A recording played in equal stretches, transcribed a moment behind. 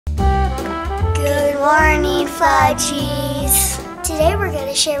morning, Fudgies. Today we're going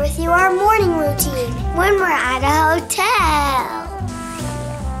to share with you our morning routine when we're at a hotel.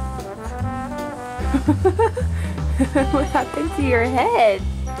 What happened to your head?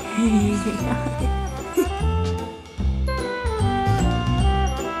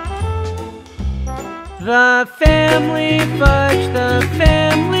 The family fudge, the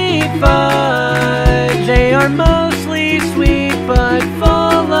family fudge. They are mostly sweet but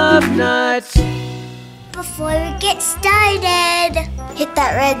full of nuts. Before we get started, hit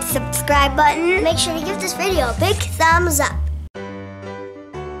that red subscribe button. Make sure to give this video a big thumbs up.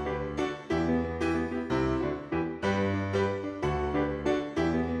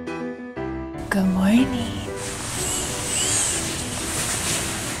 Good morning.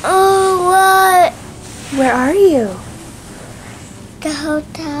 Oh, what? Where are you? The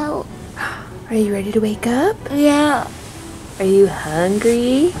hotel. Are you ready to wake up? Yeah. Are you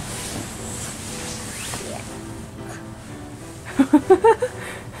hungry?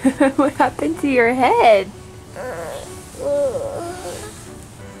 What happened to your head? Can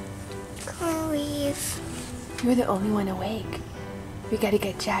I leave? You're the only one awake. We gotta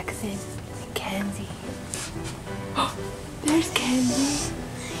get Jackson and Kenzie. There's Kenzie.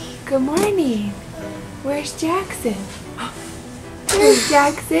 Good morning. Where's Jackson? There's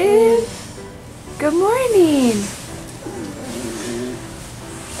Jackson. Good morning.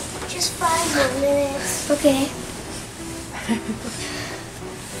 Just 5 more minutes. Okay.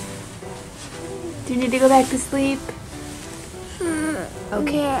 Do you need to go back to sleep?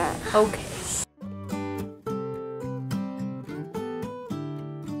 Okay. Yeah. Okay.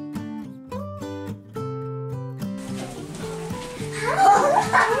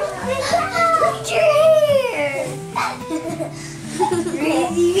 Look at your hair.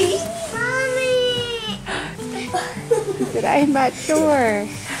 Mommy. He said, I'm not sure.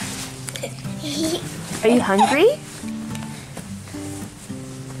 Are you hungry?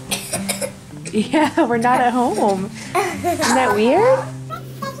 Yeah, we're not at home. Isn't that weird?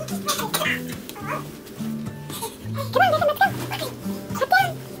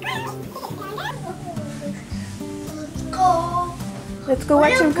 Let's go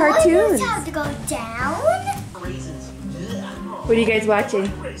watch some cartoons. Have to go down. What are you guys watching?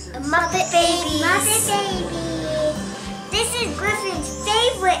 Muppet Baby. Muppet Baby. This is Griffin's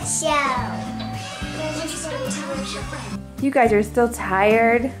favorite show. You guys are still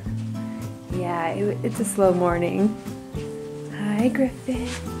tired? Yeah, it's a slow morning. Hi, Griffin.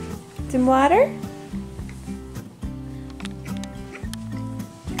 Some water?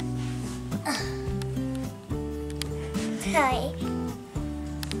 Hi.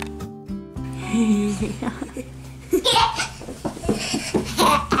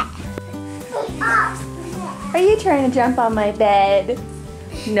 Are you trying to jump on my bed?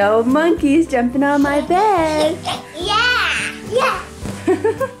 No monkeys jumping on my bed. Yeah. Yeah.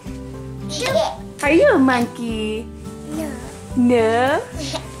 Are you a monkey? No. No?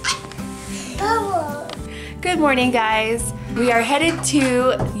 Bubble. Good morning, guys. We are headed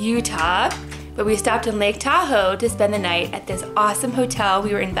to Utah, but we stopped in Lake Tahoe to spend the night at this awesome hotel.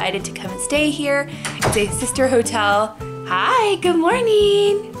 We were invited to come and stay here. It's a sister hotel. Hi, good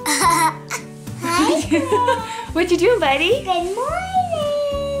morning. Hi. What you doing, buddy? Good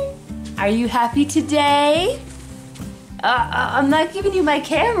morning. Are you happy today? I'm not giving you my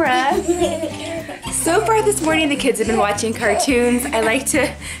camera. So far this morning, the kids have been watching cartoons. I like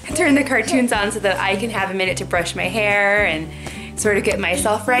to turn the cartoons on so that I can have a minute to brush my hair and sort of get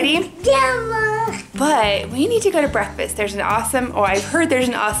myself ready. Gemma. But we need to go to breakfast. I've heard there's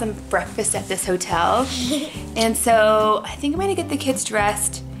an awesome breakfast at this hotel. And so I think I'm gonna get the kids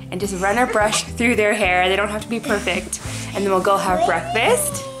dressed and just run a brush through their hair. They don't have to be perfect. And then we'll go have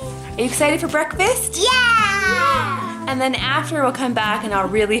breakfast. Are you excited for breakfast? Yeah. And then after we'll come back and I'll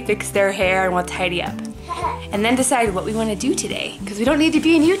really fix their hair and we'll tidy up. And then decide what we want to do today. Because we don't need to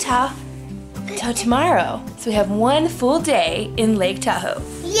be in Utah until tomorrow. So we have one full day in Lake Tahoe.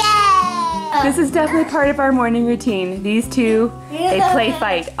 Yeah. This is definitely part of our morning routine. These two, they play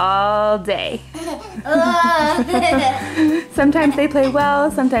fight all day. Sometimes they play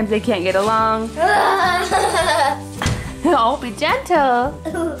well, sometimes they can't get along. Oh, be gentle.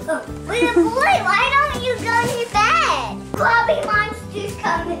 Wait, boy, why don't you go to bed? Bobby Monster's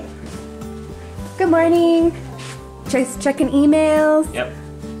coming. Good morning. Just checking emails. Yep.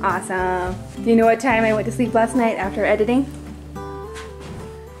 Awesome. Do you know what time I went to sleep last night after editing?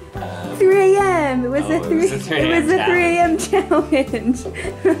 3 a.m. It was the 3 a.m. challenge.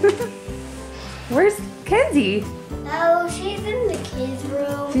 Where's Kenzie? Oh, she's in the kids'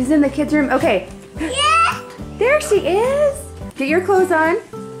 room. She's in the kids' room. Okay. Yeah. There she is. Get your clothes on.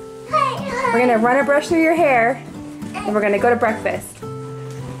 We're gonna run a brush through your hair, and we're gonna go to breakfast.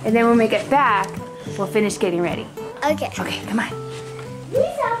 And then when we get back, we'll finish getting ready. Okay. Okay, come on.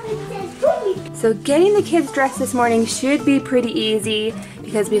 So getting the kids dressed this morning should be pretty easy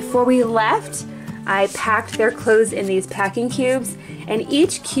because before we left, I packed their clothes in these packing cubes, and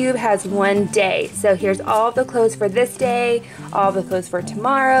each cube has one day. So here's all the clothes for this day, all the clothes for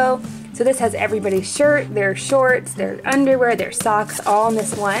tomorrow. So this has everybody's shirt, their shorts, their underwear, their socks, all in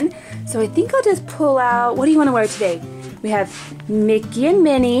this one. So I think I'll just pull out, what do you want to wear today? We have Mickey and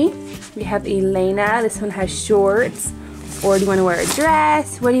Minnie. We have Elena, this one has shorts. Or do you want to wear a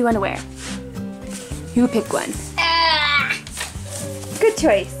dress? What do you want to wear? You pick one. Good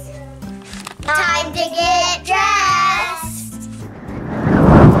choice. Time to get dressed.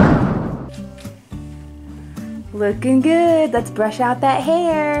 Looking good. Let's brush out that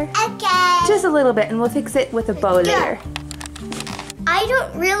hair. Okay. Just a little bit, and we'll fix it with a bow later. I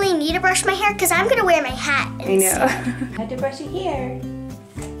don't really need to brush my hair because I'm going to wear my hat. I know. Had to brush your hair.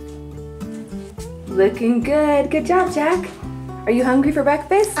 Looking good. Good job, Jack. Are you hungry for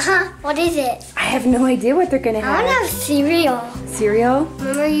breakfast? Uh-huh. What is it? I have no idea what they're gonna I have. want to have cereal. Cereal?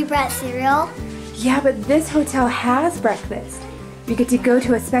 Remember you brought cereal? Yeah, but this hotel has breakfast. You get to go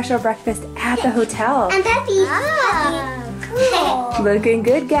to a special breakfast at the hotel. And Peppy. Oh, cool. Looking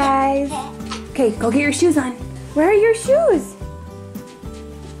good, guys. Okay, go get your shoes on. Where are your shoes?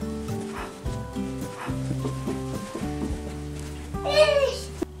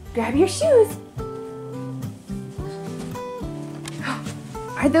 Grab your shoes.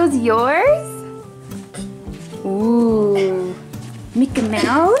 Are those yours? Ooh, Mickey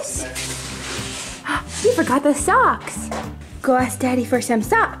Mouse. You forgot the socks. Go ask Daddy for some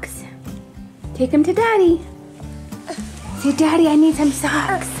socks. Take them to Daddy. Say, Daddy, I need some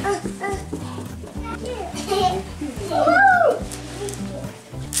socks.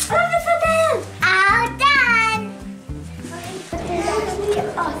 All done.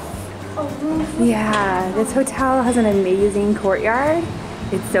 Yeah, this hotel has an amazing courtyard.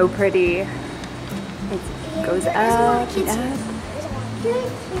 It's so pretty. It goes up and up.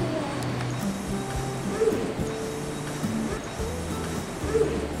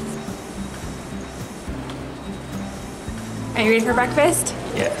 Are you ready for breakfast?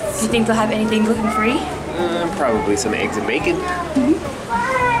 Yes. Do you think they'll have anything gluten-free? Probably some eggs and bacon.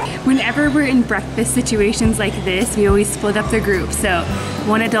 Whenever we're in breakfast situations like this, we always split up the group. So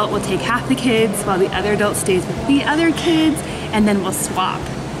one adult will take half the kids while the other adult stays with the other kids, and then we'll swap.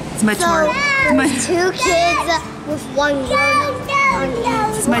 It's much Two kids with one grown.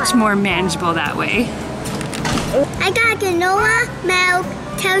 It's much more manageable that way. I got granola, milk,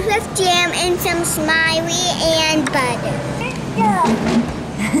 toast with jam, and some smiley and butter.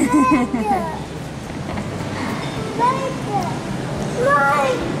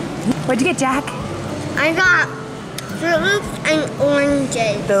 What'd you get, Jack? I got Fruit Loops and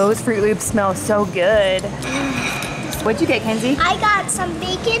oranges. Those Fruit Loops smell so good. What'd you get, Kenzie? I got some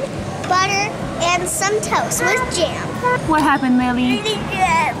bacon, butter, and some toast with jam. What happened, Lily? Really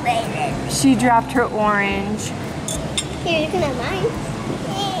good, baby. She dropped her orange. Here, you can have mine.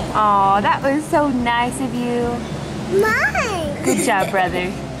 Aw, that was so nice of you. Mine. Good job, brother.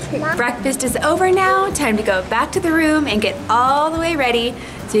 Breakfast is over now. Time to go back to the room and get all the way ready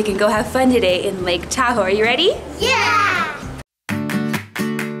so you can go have fun today in Lake Tahoe. Are you ready? Yeah.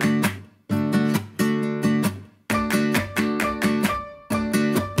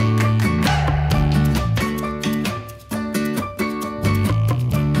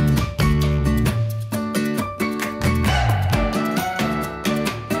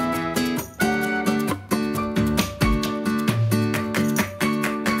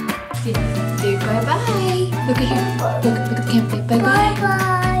 Say bye-bye. Look at here. Look at the camera. Bye-bye.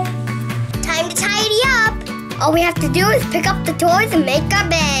 Bye. Time to tidy up. All we have to do is pick up the toys and make our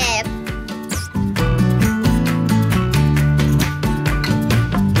bed.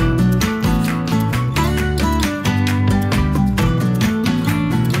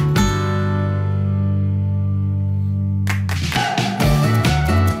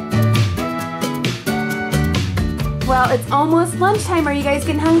 Well, it's almost lunchtime. Are you guys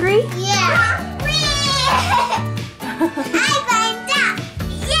getting hungry? Yeah. I climbed up.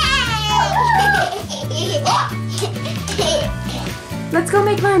 Yay! Let's go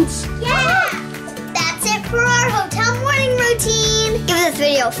make lunch. Yeah! That's it for our hotel morning routine. Give this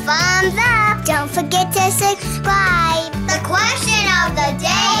video a thumbs up. Don't forget to subscribe. The question of the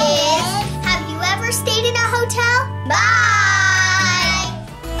day.